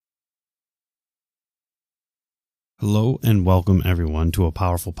Hello and welcome everyone to a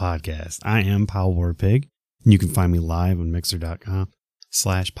powerful podcast. I am Powell Warpig, and you can find me live on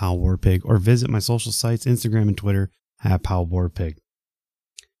mixer.com/PowellWarpig or visit my social sites, Instagram and Twitter at Powell Warpig.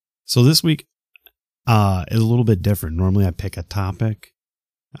 So this week is a little bit different. Normally I pick a topic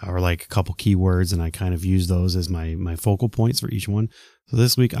or like a couple keywords and I kind of use those as my focal points for each one. So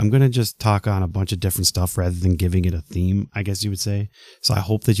this week I'm going to just talk on a bunch of different stuff rather than giving it a theme, I guess you would say. So I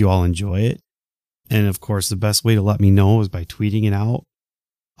hope that you all enjoy it. And of course, the best way to let me know is by tweeting it out.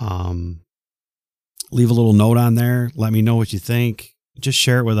 Leave a little note on there. Let me know what you think. Just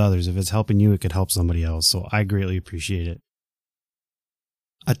share it with others. If it's helping you, it could help somebody else. So I greatly appreciate it.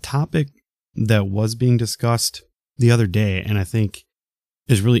 A topic that was being discussed the other day, and I think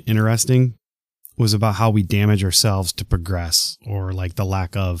is really interesting, was about how we damage ourselves to progress, or like the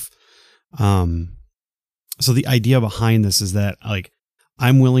lack of. So the idea behind this is that like,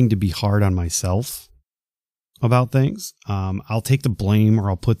 I'm willing to be hard on myself about things. I'll take the blame,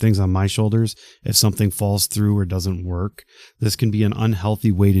 or I'll put things on my shoulders if something falls through or doesn't work. This can be an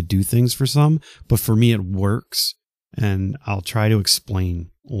unhealthy way to do things for some, but for me it works, and I'll try to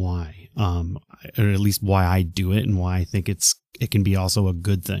explain why, or at least why I do it and why I think it can be also a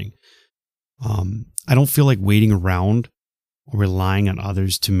good thing. I don't feel like waiting around or relying on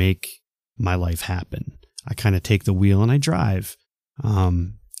others to make my life happen. I kind of take the wheel and I drive.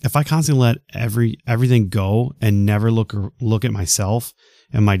 If I constantly let everything go and never look at myself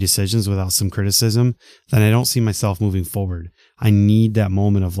and my decisions without some criticism, then I don't see myself moving forward. I need that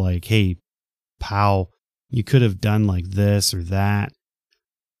moment of like, hey, pal, you could have done like this or that.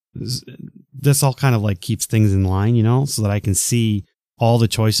 This all kind of like keeps things in line, so that I can see all the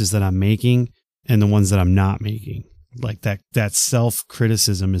choices that I'm making and the ones that I'm not making. Like that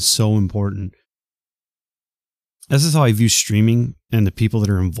self-criticism is so important. This is how I view streaming and the people that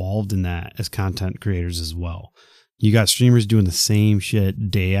are involved in that as content creators as well. You got streamers doing the same shit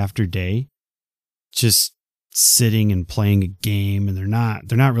day after day, just sitting and playing a game, and they're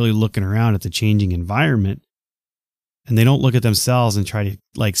not really looking around at the changing environment, and they don't look at themselves and try to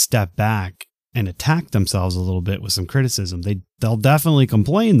like step back and attack themselves a little bit with some criticism. They'll definitely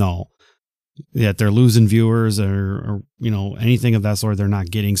complain though that they're losing viewers or anything of that sort. They're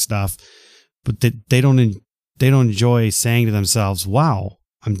not getting stuff, but they don't enjoy saying to themselves, wow,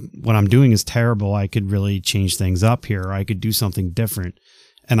 what I'm doing is terrible. I could really change things up here. Or I could do something different.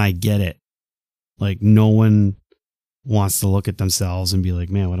 And I get it. Like, no one wants to look at themselves and be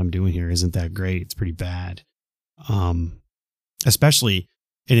like, man, what I'm doing here isn't that great. It's pretty bad. Especially,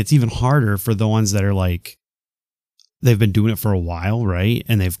 and it's even harder for the ones that are like, they've been doing it for a while, right?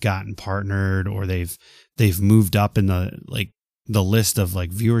 And they've gotten partnered, or they've moved up in the list of like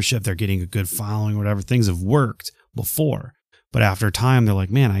viewership. They're getting a good following, whatever. Things have worked before, but after time, they're like,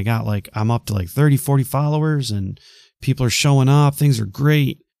 man, I'm up to like 30, 40 followers and people are showing up. Things are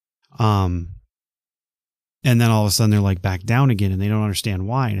great. And then all of a sudden they're like back down again, and they don't understand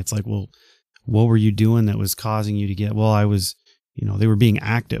why. And it's like, well, what were you doing that was causing you to get, well, I was, they were being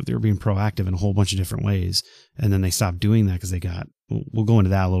active. They were being proactive in a whole bunch of different ways. And then they stopped doing that because we'll go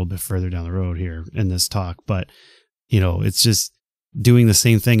into that a little bit further down the road here in this talk. But, it's just doing the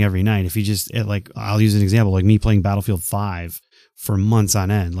same thing every night. If you just I'll use an example, like me playing Battlefield 5 for months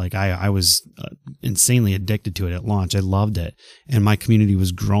on end. Like I was insanely addicted to it at launch. I loved it. And my community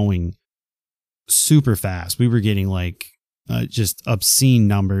was growing super fast. We were getting like just obscene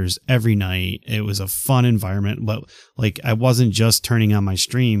numbers every night. It was a fun environment, but like I wasn't just turning on my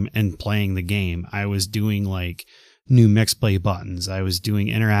stream and playing the game. I was doing like new mix play buttons. I was doing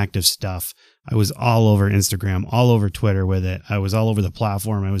interactive stuff. I was all over Instagram, all over Twitter with it. I was all over the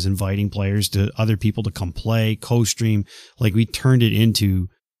platform. I was inviting players to other people to come play, co-stream. Like we turned it into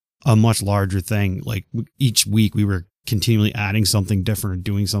a much larger thing. Like each week we were continually adding something different or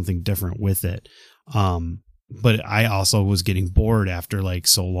doing something different with it. But I also was getting bored after like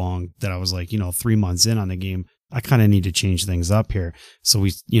so long that I was like, 3 months in on the game, I kind of need to change things up here. So we,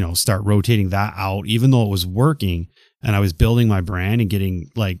 start rotating that out, even though it was working and I was building my brand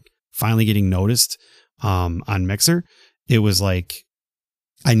and finally getting noticed on Mixer. It was like,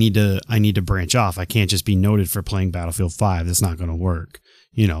 I need to branch off. I can't just be noted for playing Battlefield 5. That's not going to work,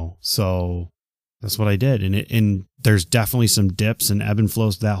 so that's what I did. And there's definitely some dips and ebb and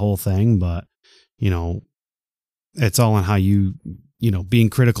flows to that whole thing, but it's all on how being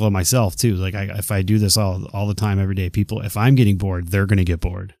critical of myself too. Like if I do this all the time, every day, if I'm getting bored, they're going to get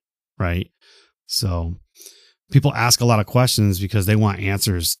bored. Right. So people ask a lot of questions because they want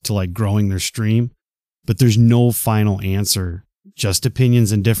answers to like growing their stream, but there's no final answer, just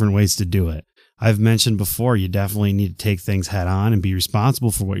opinions and different ways to do it. I've mentioned before, you definitely need to take things head on and be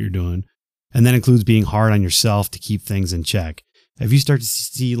responsible for what you're doing. And that includes being hard on yourself to keep things in check. If you start to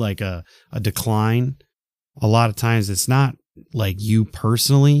see like a decline, a lot of times it's not like you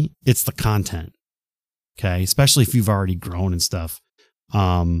personally, it's the content. Okay. Especially if you've already grown and stuff.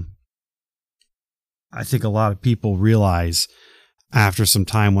 I think a lot of people realize after some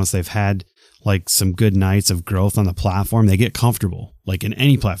time, once they've had like some good nights of growth on the platform, they get comfortable, like in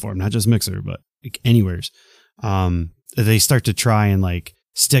any platform, not just Mixer, but like anywheres. They start to try and like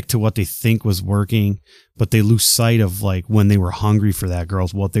stick to what they think was working, but they lose sight of like when they were hungry for that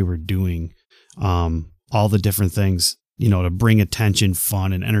growth, what they were doing, all the different things, you know, to bring attention,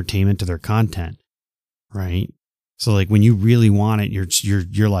 fun, and entertainment to their content. Right. So like when you really want it,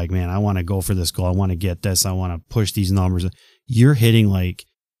 you're like, man, I want to go for this goal. I want to get this. I want to push these numbers. You're hitting like,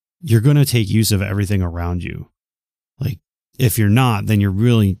 you're going to take use of everything around you. Like if you're not, then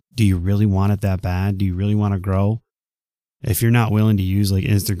do you really want it that bad? Do you really want to grow? If you're not willing to use like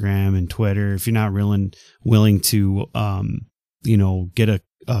Instagram and Twitter, if you're not willing to, you know, get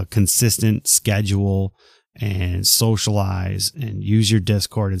a consistent schedule and socialize and use your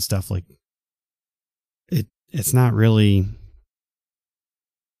Discord and stuff, like it's not really,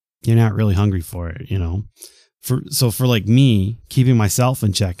 you're not really hungry for it, you know? For like me, keeping myself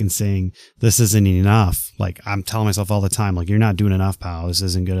in check and saying, this isn't enough. Like I'm telling myself all the time, like, you're not doing enough, pal. This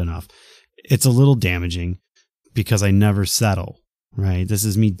isn't good enough. It's a little damaging because I never settle, right? This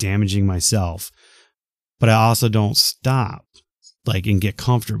is me damaging myself, but I also don't stop like and get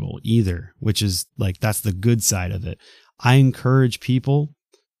comfortable either, which is like, that's the good side of it. I encourage people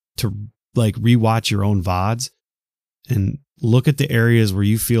to like rewatch your own VODs and look at the areas where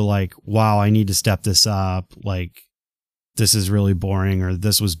you feel like, wow, I need to step this up. Like this is really boring, or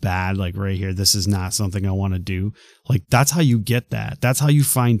this was bad. Like right here, this is not something I want to do. Like that's how you get that. That's how you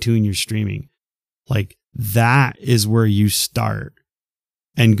fine tune your streaming. Like that is where you start.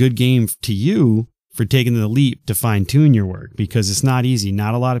 And good game to you for taking the leap to fine tune your work, because it's not easy.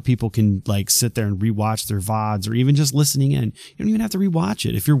 Not a lot of people can like sit there and rewatch their VODs, or even just listening in. You don't even have to rewatch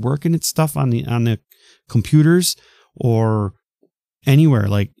it. If you're working at stuff on the computers or anywhere,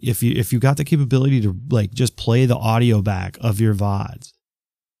 like if you got the capability to like just play the audio back of your VODs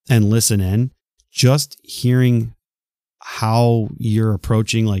and listen in, just hearing how you're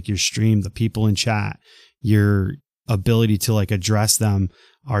approaching like your stream, the people in chat, your ability to like address them.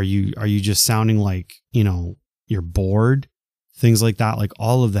 Are you just sounding like, you know, you're bored? Things like that. Like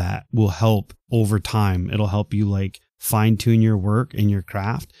all of that will help over time. It'll help you like fine tune your work and your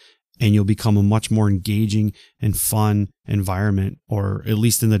craft, and you'll become a much more engaging and fun environment, or at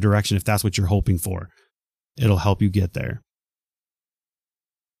least in the direction, if that's what you're hoping for, it'll help you get there.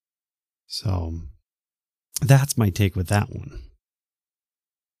 So that's my take with that one.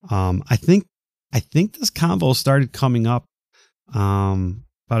 I think this convo started coming up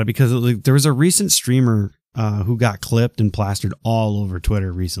about it because there was a recent streamer who got clipped and plastered all over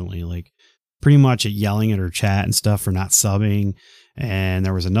Twitter recently, like pretty much yelling at her chat and stuff for not subbing. And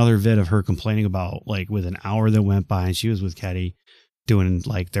there was another vid of her complaining about like with an hour that went by, and she was with Ketty doing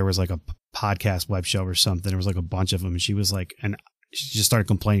like, there was like a podcast web show or something. There was like a bunch of them, and she was like, and she just started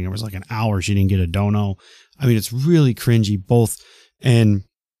complaining. It was like an hour she didn't get a dono. I mean, it's really cringy both. And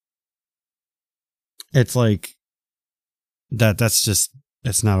it's like that's just,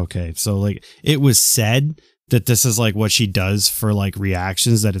 it's not okay. So like it was said that this is like what she does for like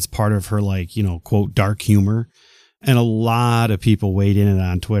reactions, that it's part of her like, you know, quote, dark humor. And a lot of people weighed in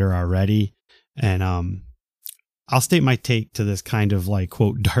on Twitter already. And I'll state my take to this kind of like,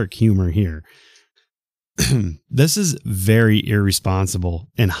 quote, dark humor here. This is very irresponsible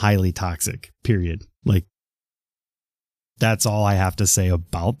and highly toxic, period. Like, that's all I have to say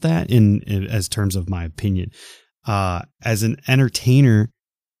about that in as terms of my opinion. As an entertainer,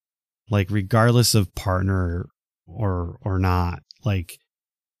 like regardless of partner or not, like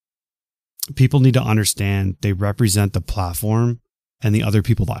people need to understand they represent the platform and the other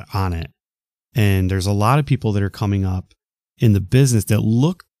people that are on it. And there's a lot of people that are coming up in the business that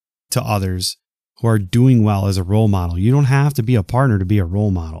look to others who are doing well as a role model. You don't have to be a partner to be a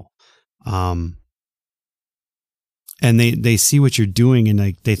role model. And they see what you're doing, and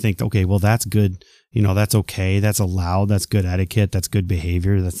they think, okay, well, that's good. You know, that's okay. That's allowed. That's good etiquette. That's good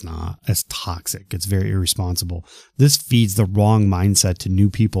behavior. That's not. That's toxic. It's very irresponsible. This feeds the wrong mindset to new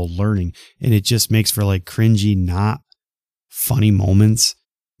people learning. And it just makes for like cringy, not funny moments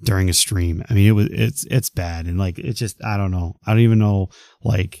during a stream. I mean, it's bad. And like, it's just, I don't know. I don't even know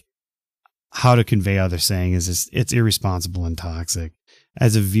like how to convey other saying is this. It's irresponsible and toxic.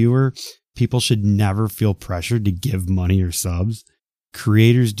 As a viewer, people should never feel pressured to give money or subs.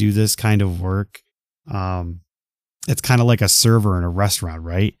 Creators do this kind of work it's kind of like a server in a restaurant,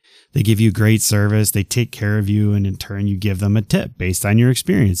 right? They give you great service, they take care of you, and in turn you give them a tip based on your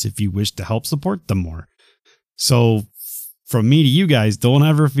experience if you wish to help support them more. So from me to you guys, don't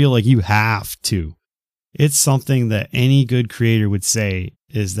ever feel like you have to. It's something that any good creator would say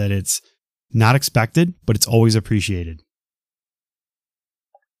is that it's not expected, but it's always appreciated.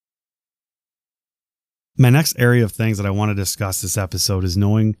 My next area of things that I want to discuss this episode is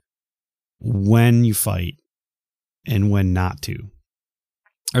knowing when you fight and when not to.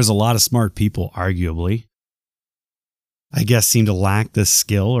 There's a lot of smart people, arguably, I guess, seem to lack the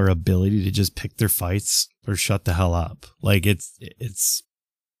skill or ability to just pick their fights or shut the hell up. Like it's,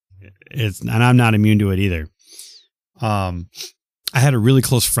 and I'm not immune to it either. I had a really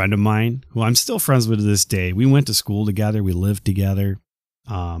close friend of mine who I'm still friends with to this day. We went to school together. We lived together.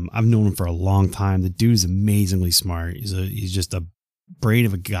 I've known him for a long time. The dude's amazingly smart. He's just a brain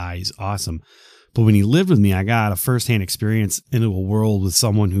of a guy. He's awesome. But when he lived with me, I got a firsthand experience into a world with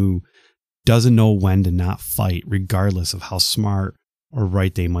someone who doesn't know when to not fight, regardless of how smart or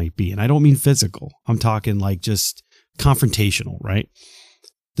right they might be. And I don't mean physical. I'm talking like just confrontational, right?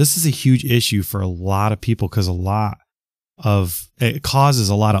 This is a huge issue for a lot of people because it causes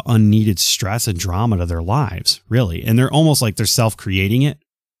a lot of unneeded stress and drama to their lives, really. And they're almost like they're self-creating it.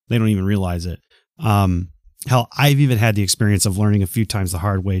 They don't even realize it. Hell, I've even had the experience of learning a few times the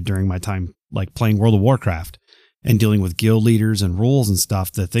hard way during my time, like playing World of Warcraft and dealing with guild leaders and rules and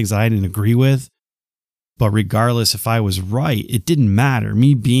stuff, the things that I didn't agree with. But regardless if I was right, it didn't matter.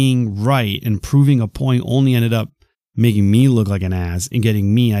 Me being right and proving a point only ended up making me look like an ass and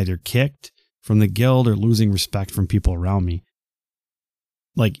getting me either kicked from the guild or losing respect from people around me.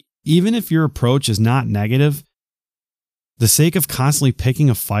 Like, even if your approach is not negative, the sake of constantly picking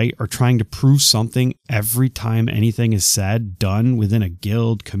a fight or trying to prove something every time anything is said, done within a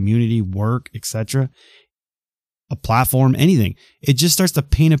guild, community, work, etc., a platform, anything, it just starts to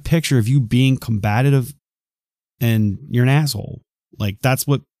paint a picture of you being combative and you're an asshole. Like, that's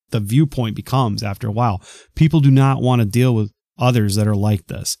what the viewpoint becomes after a while. People do not want to deal with others that are like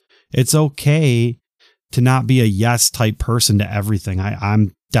this. It's okay to not be a yes type person to everything.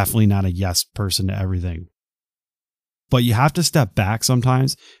 I'm definitely not a yes person to everything. But you have to step back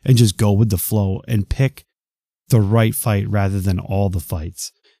sometimes and just go with the flow and pick the right fight rather than all the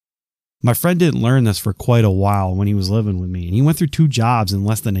fights. My friend didn't learn this for quite a while when he was living with me. And he went through 2 jobs in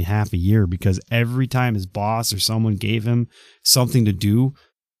less than a half a year because every time his boss or someone gave him something to do,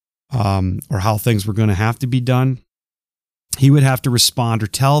 or how things were going to have to be done, he would have to respond or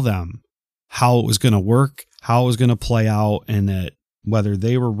tell them how it was going to work, how it was going to play out, and that whether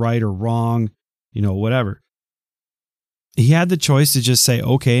they were right or wrong, whatever. He had the choice to just say,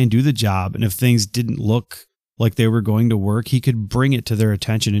 okay, and do the job. And if things didn't look like they were going to work, he could bring it to their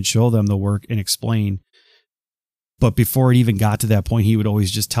attention and show them the work and explain. But before it even got to that point, he would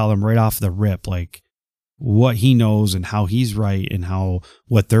always just tell them right off the rip, like what he knows and how he's right and how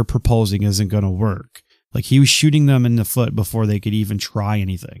what they're proposing isn't going to work. Like he was shooting them in the foot before they could even try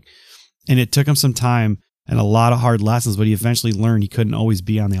anything. And it took him some time and a lot of hard lessons, but he eventually learned he couldn't always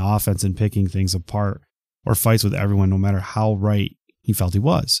be on the offense and picking things apart or fights with everyone, no matter how right he felt he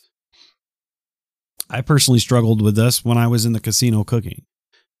was. I personally struggled with this when I was in the casino cooking.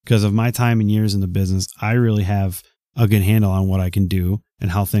 Because of my time and years in the business, I really have a good handle on what I can do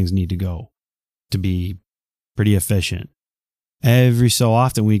and how things need to go to be pretty efficient. Every so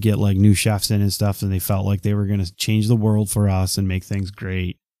often we get like new chefs in and stuff, and they felt like they were going to change the world for us and make things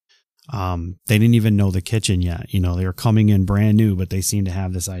great. They didn't even know the kitchen yet. They were coming in brand new, but they seem to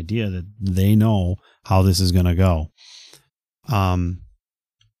have this idea that they know how this is going to go.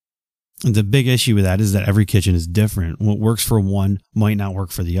 The big issue with that is that every kitchen is different. What works for one might not work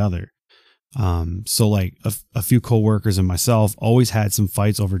for the other. So like a few coworkers and myself always had some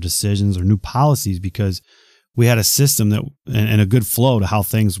fights over decisions or new policies because we had a system that and a good flow to how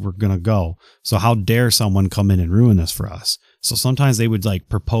things were going to go. So how dare someone come in and ruin this for us? So sometimes they would like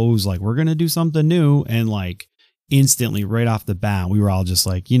propose like, we're going to do something new. And like instantly right off the bat, we were all just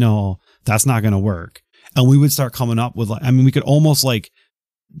like, that's not going to work. And we would start coming up with like, we could almost like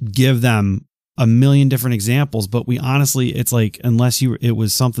give them a million different examples, but we honestly, it's like, unless it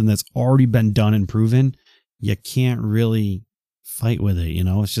was something that's already been done and proven, you can't really fight with it.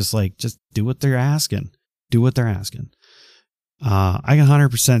 It's just like, just do what they're asking. Do what they're asking. I can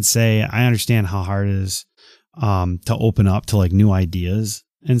 100% say I understand how hard it is to open up to like new ideas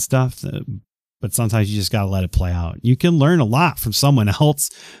and stuff. but sometimes you just got to let it play out. You can learn a lot from someone else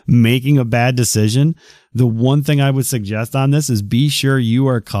making a bad decision. The one thing I would suggest on this is be sure you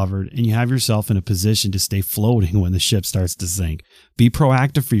are covered and you have yourself in a position to stay floating when the ship starts to sink. Be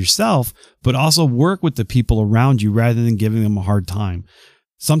proactive for yourself, but also work with the people around you rather than giving them a hard time.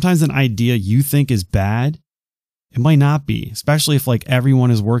 Sometimes an idea you think is bad, it might not be, especially if like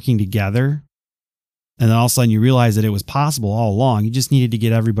everyone is working together. And then all of a sudden you realize that it was possible all along. You just needed to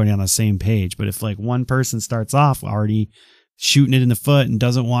get everybody on the same page. But if like one person starts off already shooting it in the foot and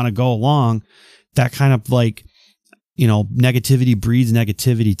doesn't want to go along, that kind of like, negativity breeds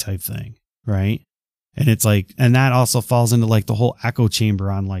negativity type thing. Right. And it's like, and that also falls into like the whole echo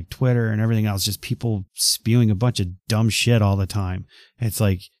chamber on like Twitter and everything else, just people spewing a bunch of dumb shit all the time. It's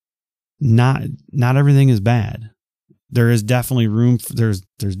like, not everything is bad. There is definitely room. There's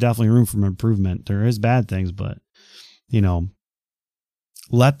definitely room for improvement. There is bad things, but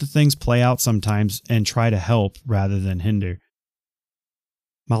let the things play out sometimes and try to help rather than hinder.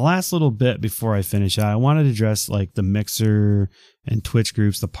 My last little bit before I finish out, I wanted to address like the Mixer and Twitch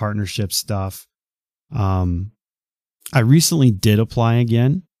groups, the partnership stuff. I recently did apply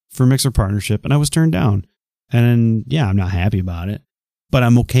again for Mixer partnership and I was turned down. And yeah, I'm not happy about it, but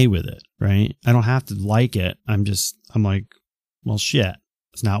I'm okay with it, right? I don't have to like it. I'm like, well, shit,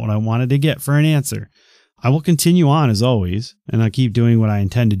 it's not what I wanted to get for an answer. I will continue on as always, and I keep doing what I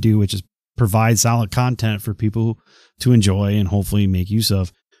intend to do, which is provide solid content for people to enjoy and hopefully make use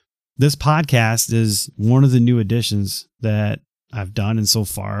of. This podcast is one of the new additions that I've done, and so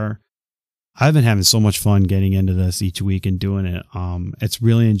far, I've been having so much fun getting into this each week and doing it. It's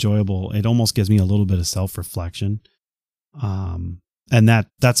really enjoyable. It almost gives me a little bit of self-reflection. And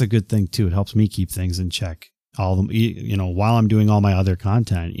that's a good thing too. It helps me keep things in check. All of them, while I'm doing all my other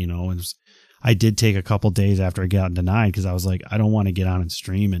content, and I did take a couple days after I got denied because I was like, I don't want to get on and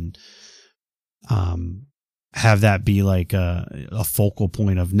stream and have that be like a focal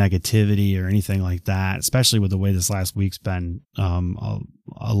point of negativity or anything like that. Especially with the way this last week's been,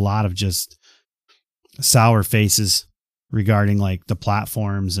 a lot of just sour faces regarding like the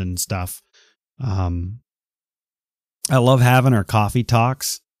platforms and stuff. I love having our coffee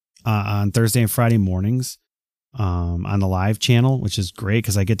talks on Thursday and Friday mornings on the live channel, which is great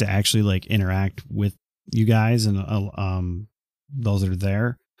because I get to actually like interact with you guys and those that are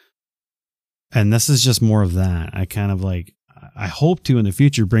there. And this is just more of that. I hope to in the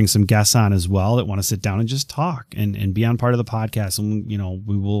future bring some guests on as well that want to sit down and just talk and be on part of the podcast. And,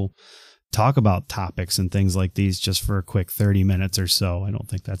 we will talk about topics and things like these just for a quick 30 minutes or so. I don't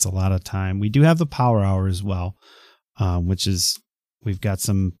think that's a lot of time. We do have the power hour as well. Which is, we've got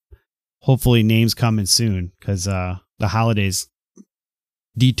some hopefully names coming soon because the holidays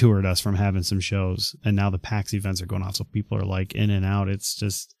detoured us from having some shows, and now the PAX events are going off, so people are like in and out. It's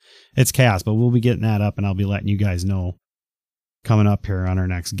chaos, but we'll be getting that up, and I'll be letting you guys know coming up here on our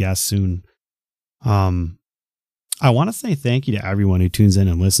next guest soon. I want to say thank you to everyone who tunes in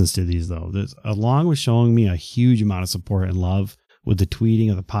and listens to these, though. Along with showing me a huge amount of support and love with the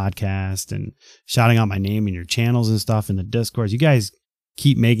tweeting of the podcast and shouting out my name in your channels and stuff in the Discords. You guys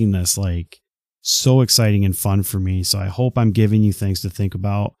keep making this like so exciting and fun for me. So I hope I'm giving you things to think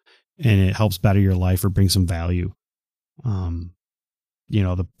about and it helps better your life or bring some value.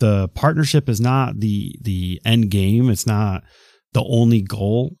 The partnership is not the end game. It's not the only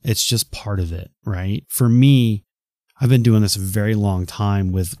goal. It's just part of it, right? For me, I've been doing this a very long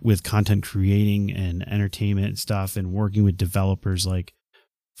time with content creating and entertainment and stuff and working with developers. Like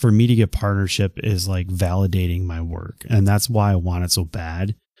for me to get partnership is like validating my work. And that's why I want it so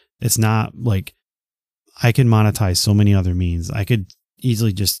bad. It's not like I can monetize so many other means. I could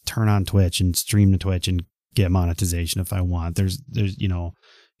easily just turn on Twitch and stream to Twitch and get monetization if I want. There's, you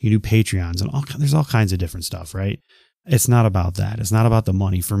do Patreons and there's all kinds of different stuff, right? It's not about that. It's not about the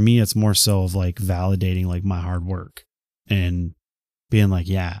money. For me, it's more so of like validating like my hard work and being like,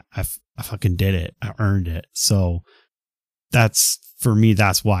 yeah, I fucking did it. I earned it. So that's, for me,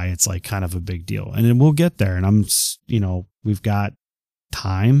 that's why it's like kind of a big deal. And then we'll get there. And we've got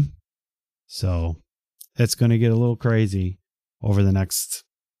time. So it's going to get a little crazy over the next,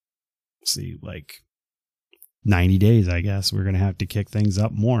 like 90 days, I guess. We're going to have to kick things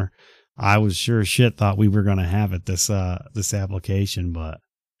up more. I was sure as shit thought we were going to have it this application, but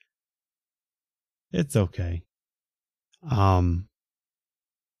it's okay.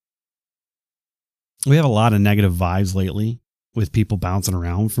 We have a lot of negative vibes lately with people bouncing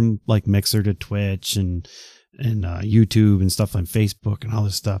around from like Mixer to Twitch and YouTube and stuff on Facebook and all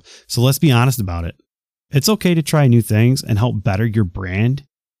this stuff. So let's be honest about it. It's okay to try new things and help better your brand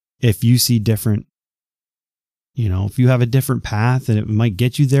if you see different You know, if you have a different path and it might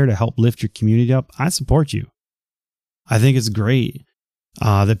get you there to help lift your community up, I support you. I think it's great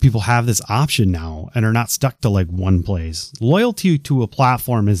that people have this option now and are not stuck to like one place. Loyalty to a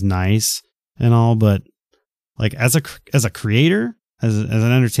platform is nice and all, but like as a creator, as an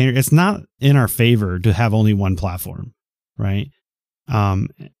entertainer, it's not in our favor to have only one platform, right?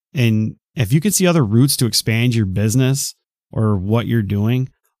 And if you can see other routes to expand your business or what you're doing,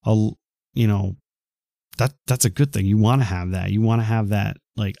 you know, that's a good thing. You want to have that. You want to have that.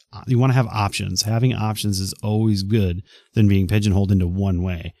 Like, you want to have options. Having options is always good than being pigeonholed into one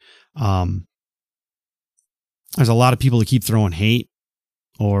way. There's a lot of people that keep throwing hate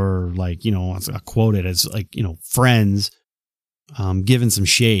or like, you know, I quote it as like, you know, friends, giving some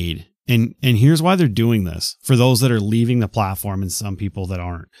shade. And here's why they're doing this for those that are leaving the platform and some people that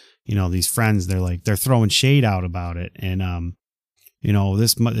aren't, you know, these friends, they're throwing shade out about it. And, you know,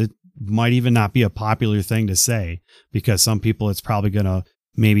 it might even not be a popular thing to say because some people, it's probably going to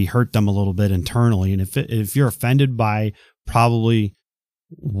maybe hurt them a little bit internally. And if you're offended by probably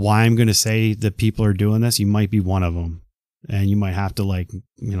why I'm going to say that people are doing this, you might be one of them. And you might have to like,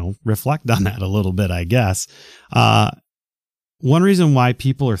 you know, reflect on that a little bit, I guess. One reason why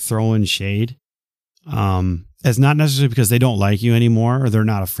people are throwing shade is not necessarily because they don't like you anymore or they're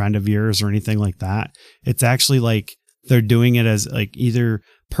not a friend of yours or anything like that. It's actually like they're doing it as like either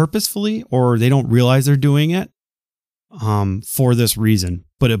purposefully or they don't realize they're doing it for this reason.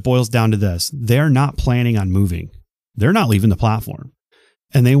 But it boils down to this. They're not planning on moving. They're not leaving the platform.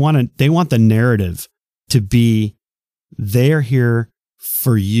 And they want the narrative to be they're here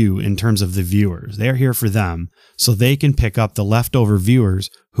for you in terms of the viewers. They're here for them so they can pick up the leftover viewers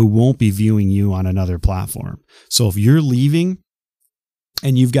who won't be viewing you on another platform. So if you're leaving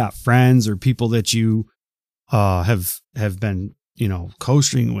and you've got friends or people that you have been, you know,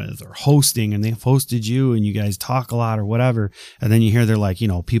 co-streaming with or hosting and they've hosted you and you guys talk a lot or whatever. And then you hear they're like, you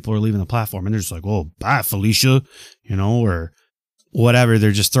know, people are leaving the platform and they're just like, oh, bye, Felicia, you know, or whatever.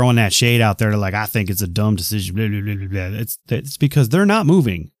 They're just throwing that shade out there. Like, I think it's a dumb decision. Blah, blah, blah, blah, blah. It's because they're not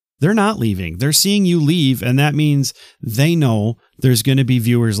moving. They're not leaving. They're seeing you leave. And that means they know there's going to be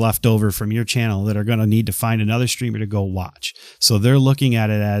viewers left over from your channel that are going to need to find another streamer to go watch. So they're looking at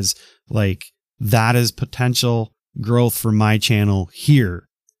it as like, that is potential growth for my channel here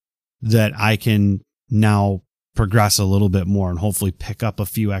that I can now progress a little bit more and hopefully pick up a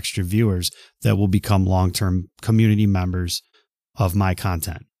few extra viewers that will become long-term community members of my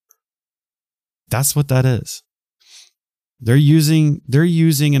content. That's what that is. They're using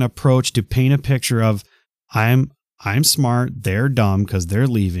an approach to paint a picture of I'm smart, they're dumb because they're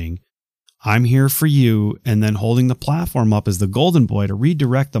leaving. I'm here for you, and then holding the platform up as the golden boy to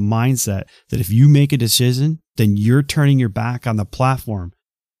redirect the mindset that if you make a decision, then you're turning your back on the platform,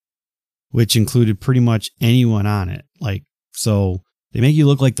 which included pretty much anyone on it. Like, so they make you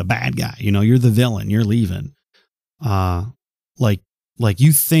look like the bad guy. You know, you're the villain, you're leaving. Like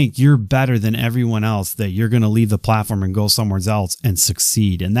you think you're better than everyone else, that you're going to leave the platform and go somewhere else and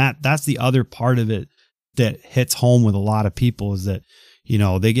succeed. And that's the other part of it that hits home with a lot of people is that, you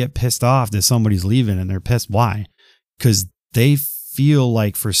know, they get pissed off that somebody's leaving and they're pissed. Why? Because they feel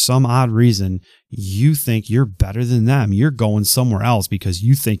like for some odd reason, you think you're better than them. You're going somewhere else because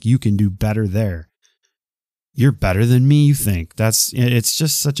you think you can do better there. You're better than me, you think. It's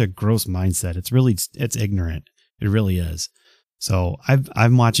just such a gross mindset. It's ignorant. It really is. So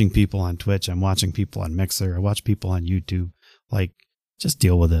I'm watching people on Twitch. I'm watching people on Mixer. I watch people on YouTube. Like, just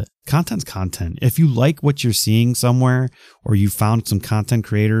deal with it. Content's content. If you like what you're seeing somewhere, or you found some content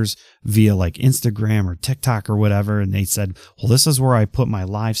creators via like Instagram or TikTok or whatever, and they said, well, this is where I put my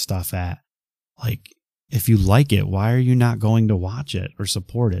live stuff at. Like, if you like it, why are you not going to watch it or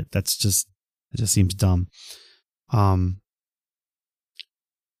support it? It just seems dumb.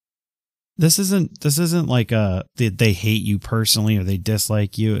 This isn't like they hate you personally or they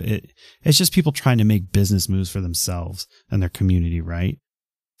dislike you. It's just people trying to make business moves for themselves and their community, right?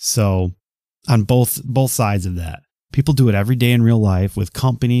 So on both sides of that, people do it every day in real life with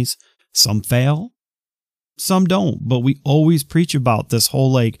companies. Some fail, some don't, but we always preach about this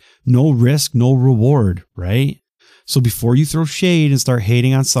whole like no risk, no reward, right? So before you throw shade and start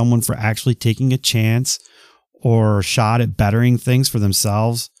hating on someone for actually taking a chance or a shot at bettering things for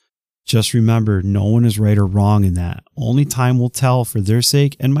themselves, just remember, no one is right or wrong in that. Only time will tell for their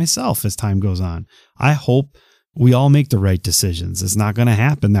sake and myself as time goes on. I hope we all make the right decisions. It's not going to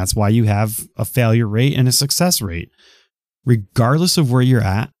happen. That's why you have a failure rate and a success rate. Regardless of where you're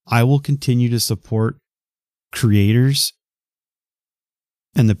at, I will continue to support creators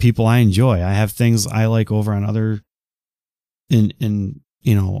and the people I enjoy. I have things I like over on other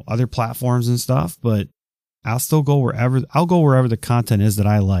platforms and stuff, but I'll go wherever the content is that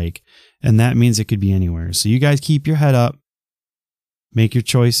I like. And that means it could be anywhere. So you guys keep your head up, make your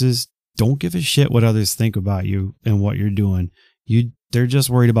choices. Don't give a shit what others think about you and what you're doing. They're just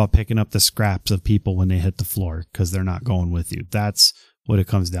worried about picking up the scraps of people when they hit the floor because they're not going with you. That's what it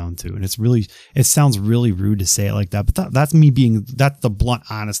comes down to. And it sounds really rude to say it like that, but that's the blunt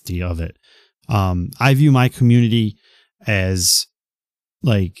honesty of it. I view my community as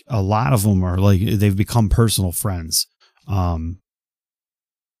like a lot of them are like, they've become personal friends. I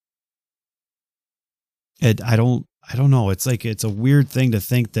don't know. It's like, it's a weird thing to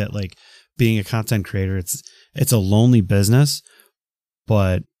think that like being a content creator, it's a lonely business,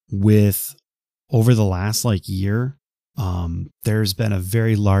 but over the last like year, there's been a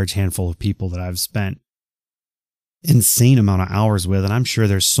very large handful of people that I've spent insane amount of hours with. And I'm sure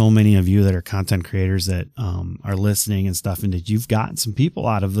there's so many of you that are content creators that, are listening and stuff. And that you've gotten some people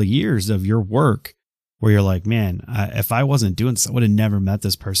out of the years of your work where you're like, man, if I wasn't doing this, I would have never met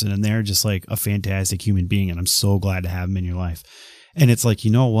this person. And they're just like a fantastic human being. And I'm so glad to have them in your life. And it's like,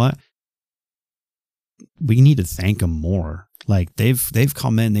 you know what? We need to thank them more. Like they've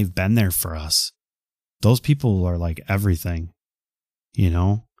come in, they've been there for us. Those people are like everything, you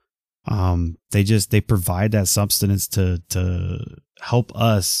know? They provide that substance to help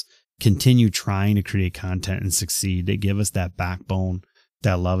us continue trying to create content and succeed. They give us that backbone,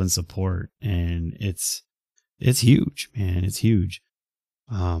 that love and support. And it's huge, man. It's huge.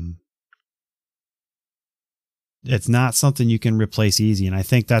 It's not something you can replace easy. And I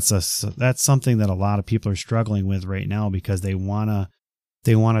think that's something that a lot of people are struggling with right now because they want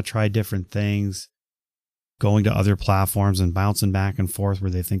to try different things, going to other platforms and bouncing back and forth where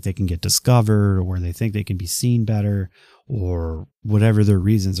they think they can get discovered or where they think they can be seen better or whatever their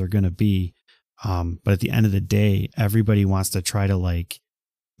reasons are going to be. But at the end of the day, everybody wants to try to like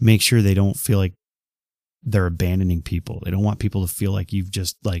make sure they don't feel like they're abandoning people. They don't want people to feel like you've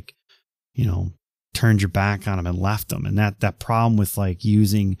just like, you know, turned your back on them and left them. And that problem with like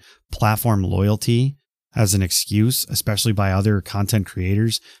using platform loyalty as an excuse, especially by other content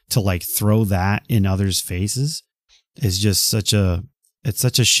creators to like throw that in others' faces is just such a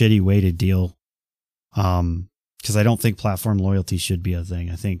shitty way to deal. Cause I don't think platform loyalty should be a thing.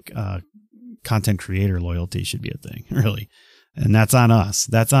 I think, content creator loyalty should be a thing, really. And that's on us.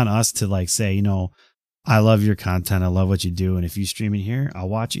 That's on us to like say, you know, I love your content. I love what you do. And if you stream it here, I'll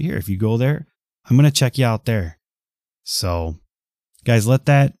watch it here. If you go there, I'm going to check you out there. So guys, let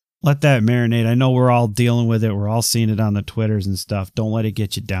that marinate. I know we're all dealing with it. We're all seeing it on the Twitters and stuff. Don't let it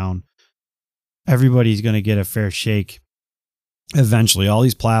get you down. Everybody's going to get a fair shake. Eventually, all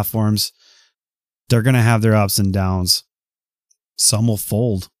these platforms, they're going to have their ups and downs. Some will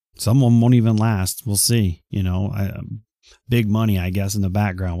fold. Some of them won't even last. We'll see. You know, big money, I guess, in the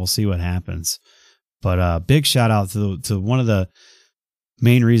background. We'll see what happens. But big shout out to one of the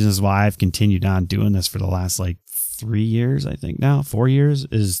main reasons why I've continued on doing this for the last like 3 years, I think now 4 years,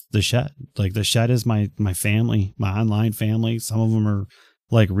 is the Shed. Like the Shed is my family, my online family. Some of them are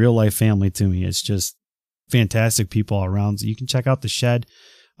like real life family to me. It's just fantastic people all around. So you can check out the Shed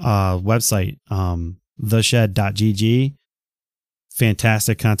website, theshed.gg.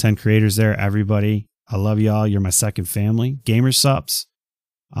 Fantastic content creators there. Everybody, I love y'all. You're my second family. Gamer Subs,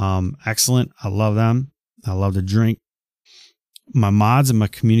 excellent. I love them. I love to drink. My mods and my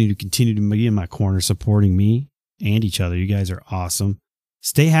community continue to be in my corner supporting me and each other. You guys are awesome.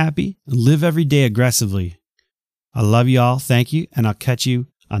 Stay happy and live every day aggressively. I love you all. Thank you. And I'll catch you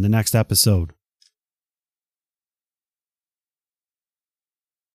on the next episode.